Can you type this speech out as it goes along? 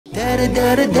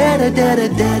Dada, Dada, Dada, Dada,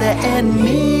 Dada, and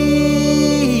me.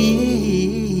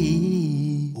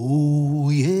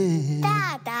 Oh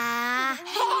yeah. Dada.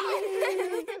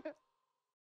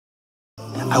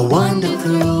 I wandered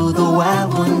through the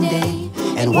wild one day,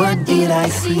 and what did I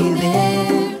see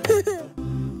there?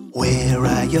 Where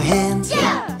are your hands?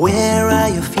 Yeah. Where are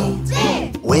your feet?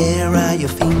 There. Where are your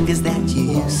fingers that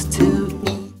you used to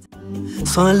eat?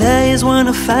 Salah is one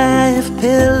of 5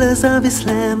 pillars of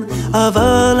Islam. Of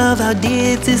all of our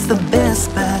deeds, it's the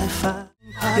best by far.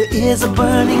 Your ears are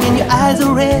burning and your eyes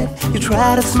are red. You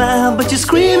try to smile, but you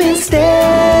scream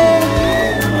instead.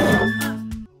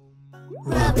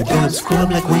 Rub it up,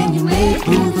 scrub like when you make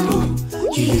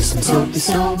wudu. You use some soapy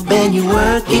soap and you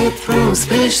work it through.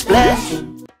 Splish splash.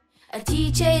 A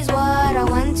teacher is what I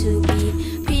want to be.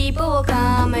 People will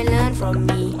come and learn from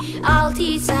me. I'll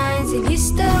teach science and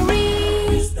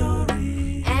history,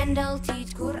 and I'll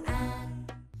teach Quran.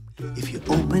 If you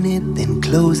open it, then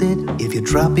close it. If you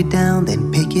drop it down,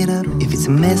 then pick it up. If it's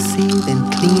messy, then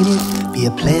clean it. Be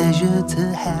a pleasure to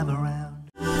have around.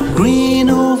 Green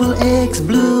oval eggs,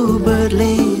 bluebird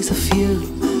lays a few.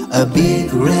 A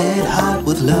big red heart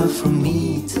with love from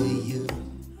me to you.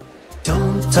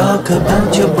 Don't talk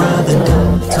about your brother,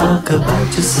 don't talk about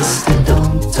your sister,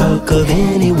 don't talk of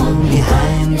anyone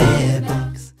behind their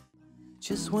backs.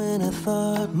 Just when I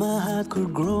thought my heart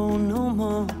could grow no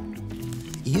more,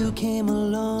 you came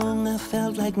along, I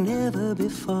felt like never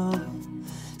before.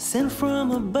 Sent from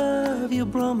above, you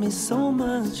brought me so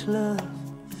much love.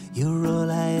 You're all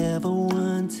I ever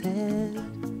wanted.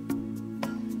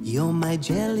 You're my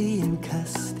jelly and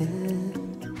custard.